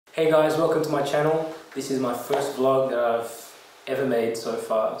Hey guys, welcome to my channel. This is my first vlog that I've ever made so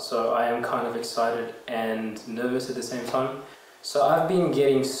far, so I am kind of excited and nervous at the same time. So I've been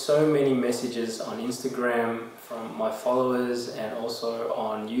getting so many messages on Instagram from my followers and also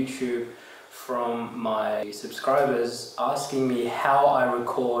on YouTube from my subscribers asking me how I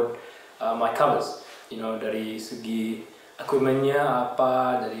record my covers. You know, dari segi equipmentnya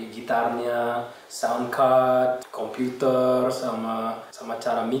apa, dari gitarnya, sound card, komputer, sama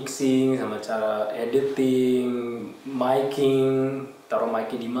cara mixing, sama cara editing, miking, taruh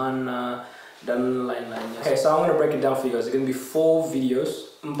mic-nya di mana, dan lain-lainnya. Okay, so I'm gonna break it down for you guys. It's gonna be 4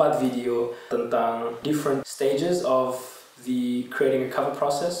 videos, 4 video tentang different stages of the creating a cover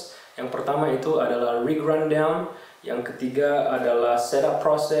process. Yang pertama itu adalah rig rundown, yang ketiga adalah setup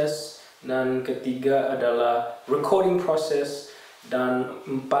process, dan ketiga adalah recording process, dan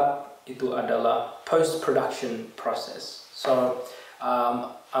 4 itu adalah post-production process. So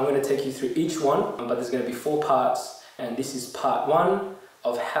I'm going to take you through each one, but there's going to be 4 parts, and this is part 1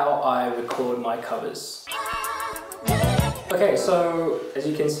 of how I record my covers. Okay, so as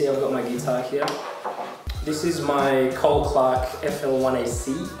you can see, I've got my guitar here. This is my Cole Clark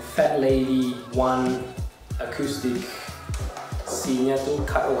FL1AC Fat Lady 1 acoustic. C-nya tuh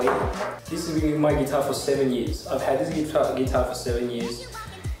cut away. This has been my guitar for 7 years. I've had this guitar for 7 years.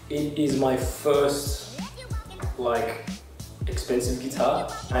 It is my first like expensive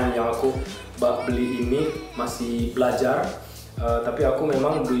guitar. Yang aku beli ini masih belajar. Tapi aku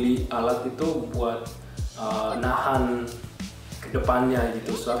memang beli alat itu buat nahan ke depannya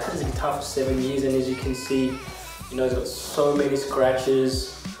gitu. So I've had this guitar for 7 years, and as you can see, you know, it's got so many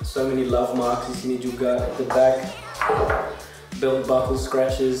scratches, so many love marks di sini juga at the back. Belt buckle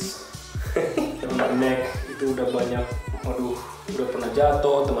scratches on my neck itu udah banyak. Aduh, udah pernah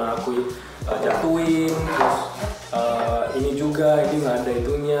jatuh, teman aku jatuhin. Terus ini juga, ini nggak ada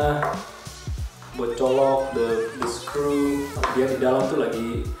itunya buat colok, the screw. Dia di dalam tuh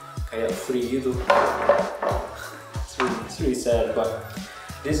lagi kayak free gitu. It's really sad, but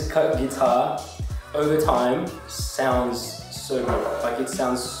this guitar over time sounds so good. Like it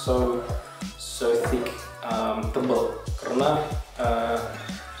sounds so thick, tebal. Karena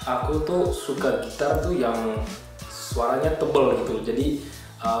aku tuh suka gitar tuh yang suaranya tebal gitu. Jadi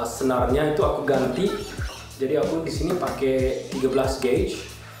senarnya itu aku ganti. Jadi aku di sini pakai 13 gauge.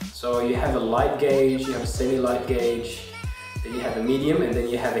 So you have a light gauge, you have a semi light gauge, then you have a medium, and then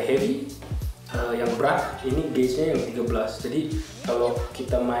you have a heavy. Yang berat ini gauge-nya yang 13. Jadi kalau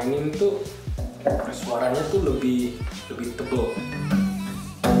kita mainin tuh suaranya tuh lebih tebal.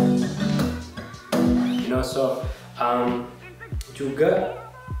 You know, so juga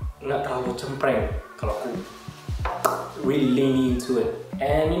nggak terlalu cempreng kalau aku really leaning into it.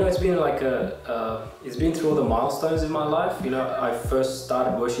 And you know, it's been like it's been through all the milestones in my life. You know, I first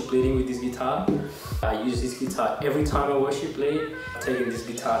started worship leading with this guitar. I use this guitar every time I worship lead. I've taken this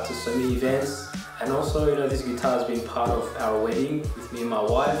guitar to so many events, and also, you know, this guitar has been part of our wedding with me and my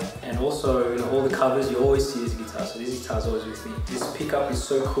wife. And also, you know, all the covers you always see this guitar. So this guitar is always with me. This pickup is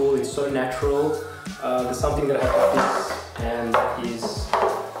so cool. It's so natural. There's something that I have to fix, and that is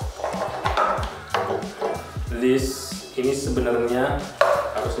this. Ini sebenarnya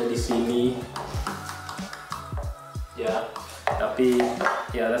harusnya di sini, ya. Tapi,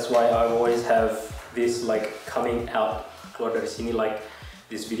 yeah, that's why I always have this like coming out, keluar dari sini, like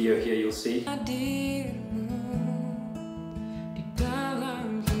this video here you'll see.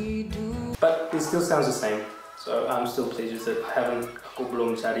 But it still sounds the same, so I'm still pleased with it. Aku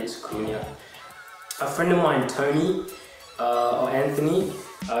belum cari screw-nya. A friend of mine, Tony, or Anthony,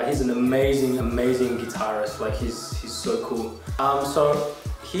 he's an amazing guitarist. Like he's so cool. So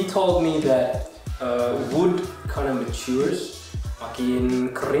he told me that wood kind of matures,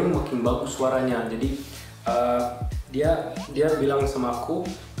 makin kering makin bagus suaranya. Jadi dia bilang sama aku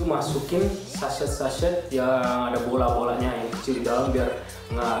tuh masukin sachet yang ada bola-bolanya yang kecil di dalam biar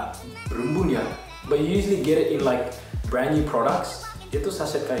nggak berembun ya. But you usually get it in like brand new products. Itu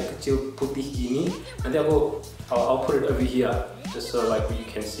sachet kayak kecil putih gini. Nanti I'll put it over here just so like you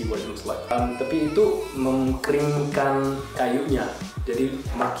can see what it looks like. Tapi itu mengkeringkan kayunya, jadi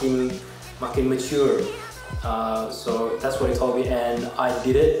makin mature. So that's what he told me, and I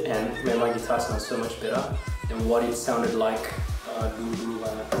did it, and man, my guitar sounds so much better than what it sounded like dulu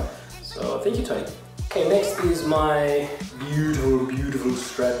banget. So thank you, Tony. Okay, next is my beautiful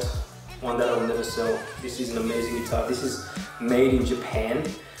Strat, one that I'll never sell. This is an amazing guitar. This is made in Japan.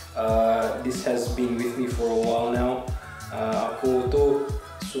 This has been with me for a while now. Aku tuh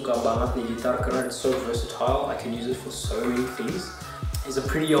suka banget nih gitar karena it's so versatile. I can use it for so many things. It's a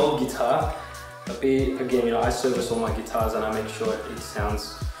pretty old guitar, tapi again, you know, I service all my guitars and I make sure it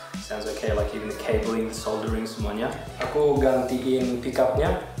sounds sounds okay, like even the cabling, the soldering semuanya. Aku gantiin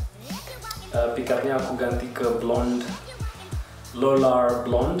pickupnya. Pickupnya aku ganti ke blonde, Lolar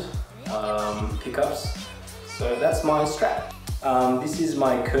blonde pickups. So that's my Strat. This is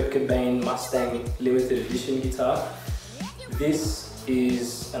my Curt Cobain Mustang limited edition guitar. This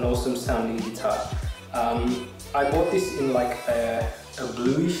is an awesome sounding guitar. I bought this in like a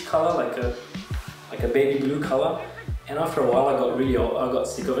bluish color, like a baby blue color, and after a while I got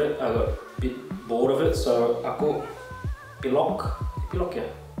sick of it. I got a bit bored of it, so aku pilok ya.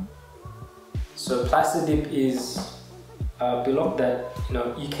 So plastic dip is a pilok that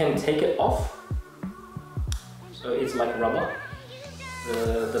you can take it off. So it's like rubber,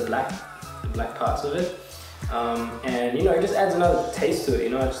 the black parts of it, and it just adds another taste to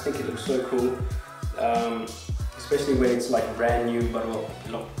it. I just think it looks so cool. Especially when it's like brand new baru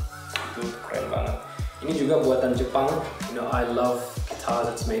pilok, itu keren banget. Ini juga buatan Jepang. I love guitars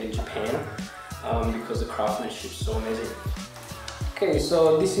that's made in Japan because the craftsmanship is so amazing. Okay,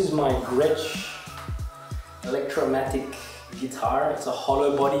 so this is my Gretsch Electromatic guitar. It's a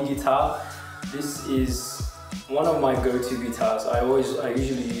hollow body guitar. This is one of my go-to guitars. I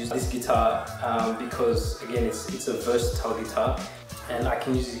usually use this guitar because again it's a versatile guitar, and I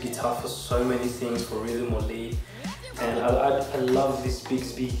can use this guitar for so many things, for rhythm or lead. And I love this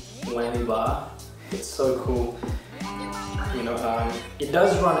Bixby whammy bar. It's so cool. It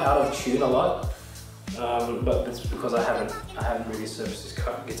does run out of tune a lot, but it's because I haven't really serviced this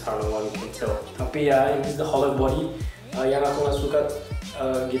guitar in a while, you can tell. Tapi ya, ini the hollow body. Yang aku nggak suka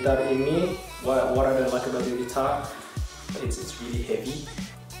gitar ini, what I don't like about the guitar, it's really heavy.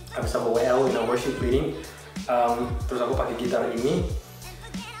 Habis aku WL, worship leading, terus aku pakai gitar ini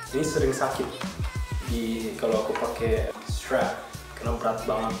sering sakit kalau aku pakai Strat, karena berat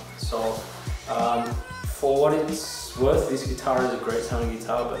banget. So for what it's worth, this guitar is a great sounding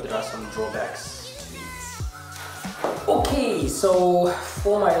guitar, but there are some drawbacks to it. Okay, so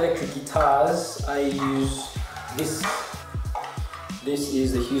for my electric guitars, I use this. This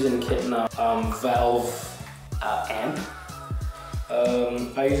is the Hughes and Kettner valve amp.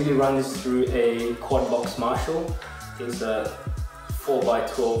 I usually run this through a quad box Marshall. It's a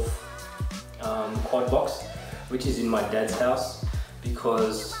 4x12 quad box, which is in my dad's house,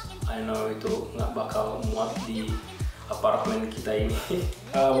 because I know itu nggak bakal muat di apartemen kita ini.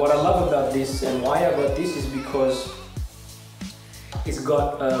 What I love about this and why I got this is because it's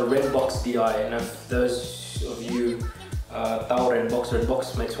got a red box DI, and if those of you tahu red box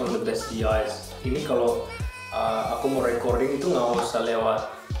makes one of the best DIs. Ini kalau aku mau recording itu nggak usah lewat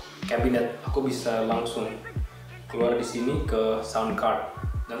cabinet, aku bisa langsung keluar di sini ke sound card,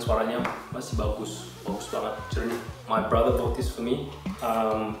 dan suaranya masih bagus banget, jernih. My brother bought this for me.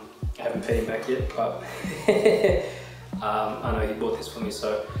 I haven't paid him back yet, but I know he bought this for me,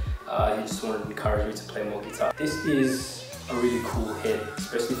 so he just wanted to encourage me to play more guitar. This is a really cool head,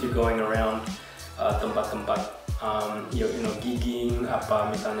 especially if you're going around tempat-tempat gigging,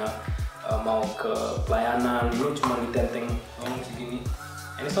 apa misalnya mau ke pelayanan, ini cuma ditenteng segini,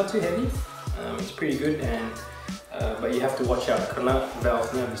 and it's not too heavy. It's pretty good, and but you have to watch out karena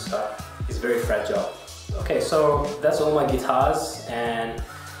valve-nya it's very fragile. Okay, so that's all my guitars and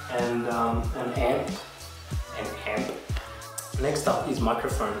an amp. Next up is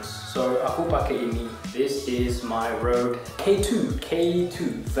microphones. So aku pakai ini. This is my Rode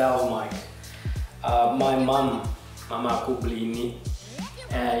K2 valve mic. My mama aku beli ini,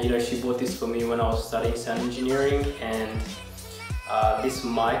 and she bought this for me when I was studying sound engineering, and this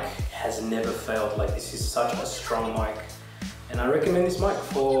mic has never failed. Like, this is such a strong mic, and I recommend this mic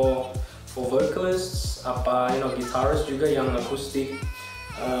for vocalists, guitarists juga yang akustik.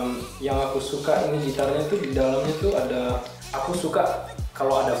 Yang aku suka ini gitarnya tuh di dalamnya tuh ada, aku suka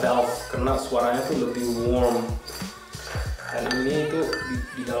kalau ada valve karena suaranya tuh lebih warm, dan ini tuh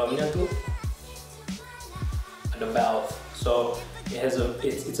di dalamnya tuh ada valve. So it's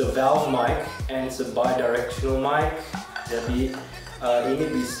a valve mic and it's a bi-directional mic. Jadi ini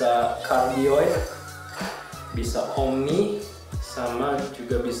bisa cardioid, bisa omni, sama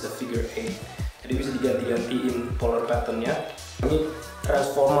juga bisa figure 8. Jadi bisa diganti-gantiin polar patternnya. Ini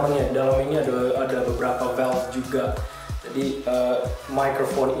transformernya, dalam ini ada beberapa valve juga. Jadi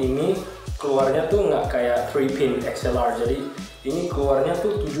microphone ini keluarnya tuh nggak kayak 3-pin XLR. Jadi ini keluarnya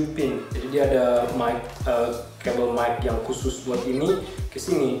tuh 7 pin. Jadi dia ada mic, kabel mic yang khusus buat ini ke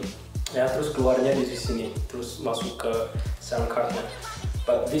sini. Ya, terus keluarnya di sini, terus masuk ke sound cardnya.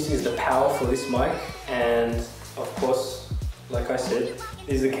 But this is the power for this mic, and of course, like I said,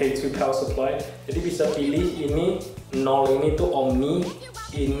 this is the K2 power supply. Jadi bisa pilih ini, 0 ini tuh omni,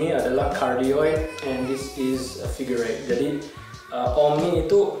 ini adalah cardioid, and this is a figure 8. Jadi omni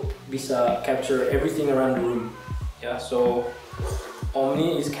itu bisa capture everything around the room. Yeah, so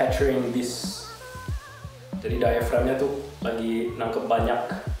Omni is capturing this. Jadi diaphragmnya tuh lagi nangkep banyak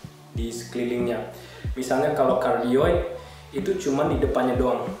di sekelilingnya. Misalnya kalau cardioid itu cuma di depannya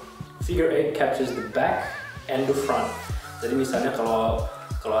doang. Figure 8 captures the back and the front. Jadi misalnya kalau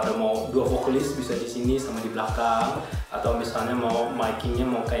ada mau dua vokalis bisa di sini sama di belakang, atau misalnya mau micingnya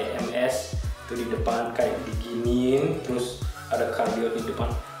mau kayak MS itu di depan kayak diginiin, terus ada cardioid di depan.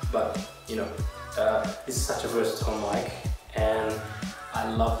 But you know, this is such a versatile mic, and I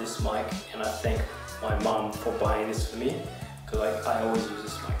love this mic, and I thank my mom for buying this for me, because I always use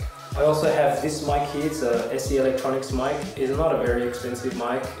this mic. I also have this mic here. It's a SE Electronics mic. It's not a very expensive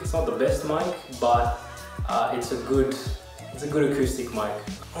mic. It's not the best mic, but it's a good acoustic mic.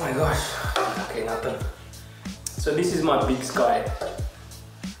 Oh my gosh, okay, nothing. So this is my Big Sky.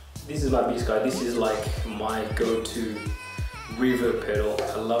 This is my Big Sky. This is like my go-to reverb pedal.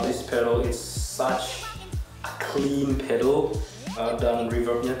 I love this pedal. It's such a clean pedal, dan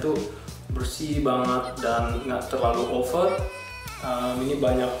reverbnya tuh bersih banget dan nggak terlalu over. Ini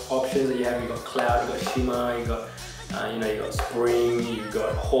banyak options that you have. You got cloud, you got shimmer, you got you got spring, you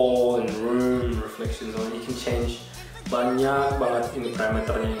got hall and room reflections on it. You can change banyak banget ini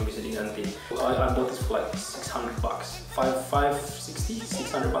parameternya yang bisa diganti. I bought this for like 600 bucks, 560,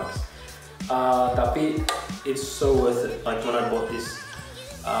 600 bucks. Tapi it's so worth it. Like when I bought this,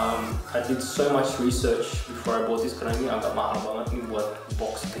 I did so much research before I bought this karena ini agak mahal banget nih buat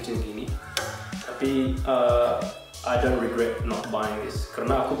box kecil gini. Tapi I don't regret not buying this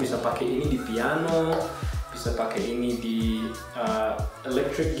karena aku bisa pakai ini di piano, bisa pakai ini di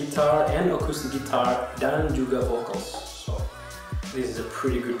electric guitar and acoustic guitar dan juga vocals. So this is a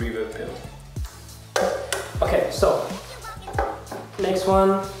pretty good reverb pedal. Okay, so next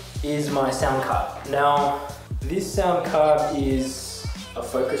one is my sound card. Now this sound card is a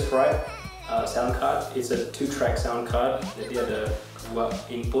Focusrite sound card. It's a 2-track sound card. Jadi ada 2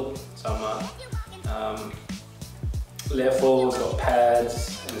 input sama level, it's got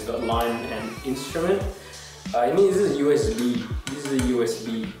pads, and it's got line and instrument. This is a USB. This is a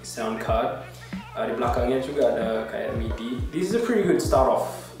USB sound card. Di belakangnya juga ada kayak MIDI. This is a pretty good start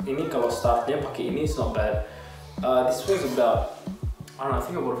off. Ini kalau startnya pakai ini, it's not bad. This was about, I don't know, I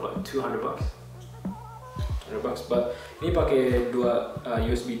think I bought it for like 200 bucks. 200 bucks, but ini pakai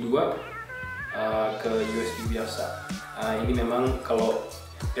USB 2 ke USB biasa. Ini memang kalau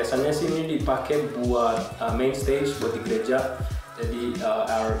biasanya sih ini dipakai buat main stage, buat di gereja. Jadi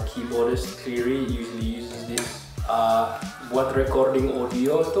our keyboardist Cleary usually uses this. Buat recording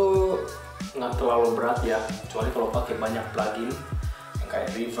audio tuh nggak terlalu berat ya, kecuali kalau pakai banyak plugin yang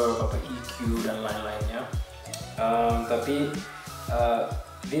kayak reverb, apa EQ dan lain-lainnya. Tapi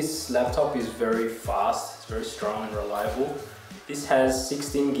this laptop is very fast, it's very strong and reliable. This has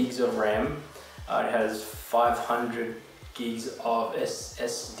 16 gigs of RAM. It has 500 gigs of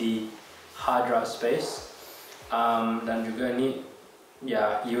SSD hard drive space. Dan juga ini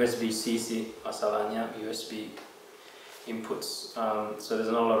ya USB-C sih masalahnya, USB inputs. So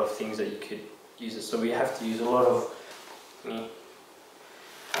there's not a lot of things that you could use it. So we have to use a lot of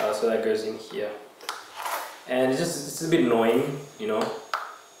so that goes in here. And it's a bit annoying, you know,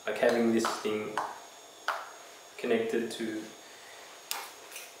 like having this thing connected to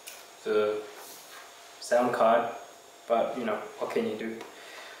the sound card. But you know, what can you do?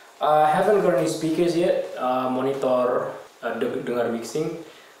 I haven't got any speakers yet. Monitor dengar mixing.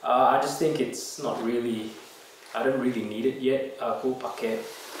 I just think it's not really, I don't really need it yet. Aku pakai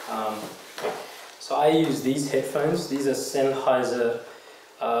so I use these headphones. These are Sennheiser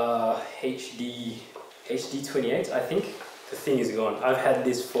HD28, I think. The thing is gone. I've had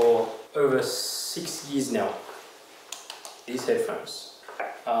this for over 6 years now. These headphones.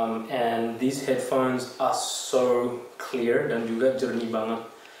 And these headphones are so clear dan juga jernih banget.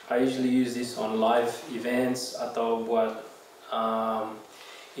 I usually use this on live events atau buat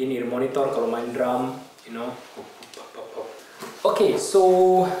ini monitor kalau main drum, you know. Okay,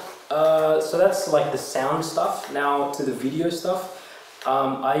 so that's like the sound stuff. Now to the video stuff.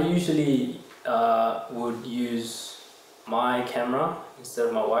 I usually would use my camera instead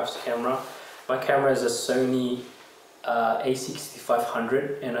of my wife's camera. My camera is a Sony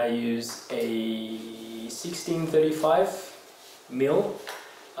A6500, and I use a 1635mm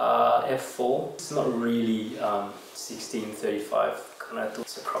f4. It's not really 1635 karena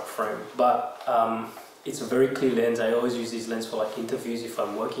it's a crop frame, but it's a very clear lens. I always use this lens for like interviews if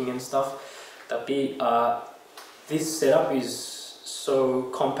I'm working and stuff. Tapi this setup is so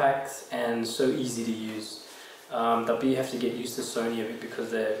compact and so easy to use. Tapi you have to get used to Sony a bit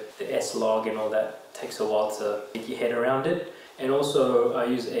because the S-Log and all that takes a while to get your head around it. And also I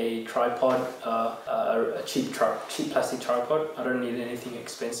use a tripod, a cheap plastic tripod. I don't need anything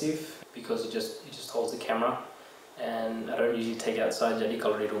expensive because it just holds the camera, and I don't usually take it outside, jadi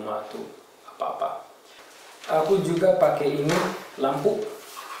kalau di rumah tuh apa-apa. Aku juga pakai ini lampu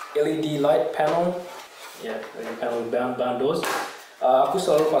LED light panel, ya, LED panel band doors. Aku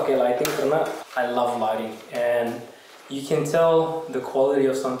selalu pakai lighting karena I love lighting, and you can tell the quality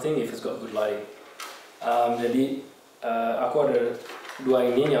of something if it's got good lighting. Jadi aku ada dua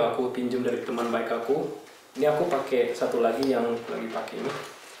ini yang aku pinjam dari teman baik aku. Ini aku pakai satu lagi yang lagi pakai ini.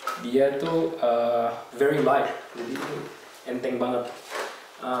 Dia tuh very light, jadi enteng banget.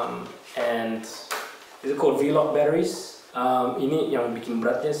 And it's called V-Lock batteries. Ini yang bikin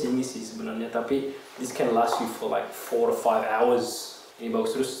beratnya sini sih sebenarnya, tapi this can last you for like 4 to 5 hours. Ini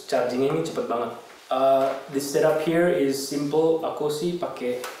bagus, terus chargingnya ini cepet banget. This setup here is simple. Aku sih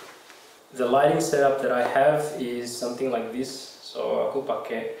pakai, the lighting setup that I have is something like this. So aku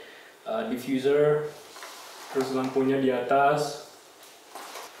pakai diffuser, terus lampunya di atas.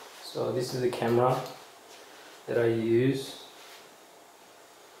 So this is the camera that I use.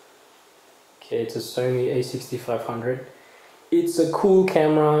 Okay, it's a Sony a6500. It's a cool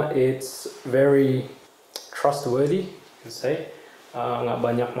camera. It's very trustworthy, you can say. Nggak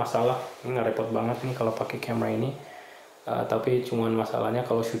banyak masalah, ini nggak repot banget nih kalau pakai kamera ini. Tapi cuman masalahnya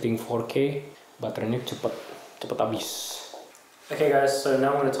kalau shooting 4K baterainya cepet habis. Okay guys, so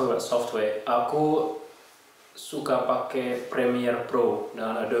now I'm gonna talk about software. Aku suka pakai Premiere Pro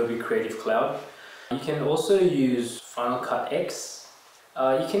dan Adobe Creative Cloud. You can also use Final Cut X.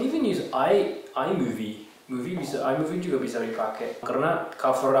 You can even use iMovie. iMovie juga bisa dipakai. Karena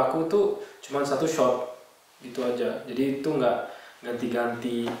cover aku tuh cuman satu shot gitu aja. Jadi itu nggak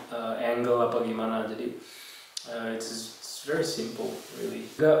ganti-ganti angle apa gimana, jadi it's very simple really.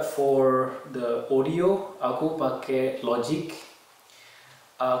 Juga for the audio aku pakai Logic.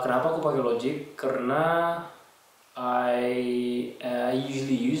 Kenapa aku pakai Logic? Karena I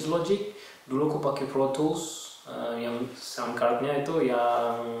usually use Logic. Dulu aku pakai Pro Tools, yang sound cardnya itu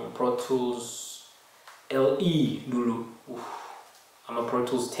yang Pro Tools LE dulu. Sama Pro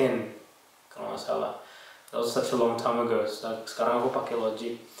Tools 10 kalau nggak salah. That was such a long time ago. So, sekarang aku pakai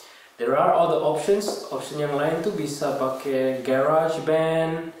Logic. There are other options. Option yang lain tuh bisa pakai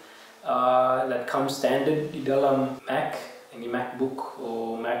GarageBand that comes standard di dalam Mac, any MacBook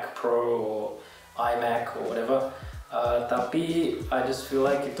or Mac Pro or iMac or whatever. Tapi I just feel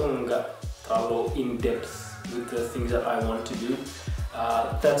like itu nggak terlalu in depth with the things that I want to do.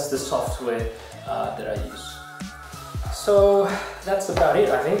 That's the software that I use. So that's about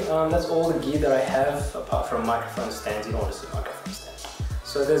it, I think. That's all the gear that I have apart from microphone stands, in order to microphone stands.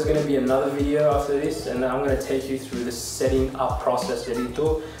 So there's going to be another video after this, and I'm going to take you through the setting up process. Jadi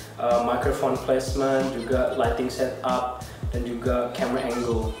itu microphone placement, juga lighting setup, dan juga camera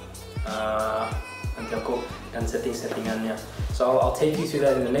angle. Nanti aku dan settingannya. So I'll take you through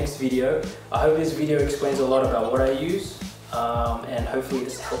that in the next video. I hope this video explains a lot about what I use, and hopefully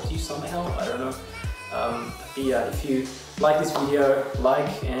this helped you somehow. I don't know. Yeah, if you like this video,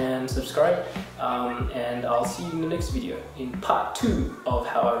 like and subscribe, and I'll see you in the next video in part 2 of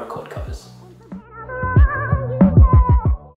how I record covers.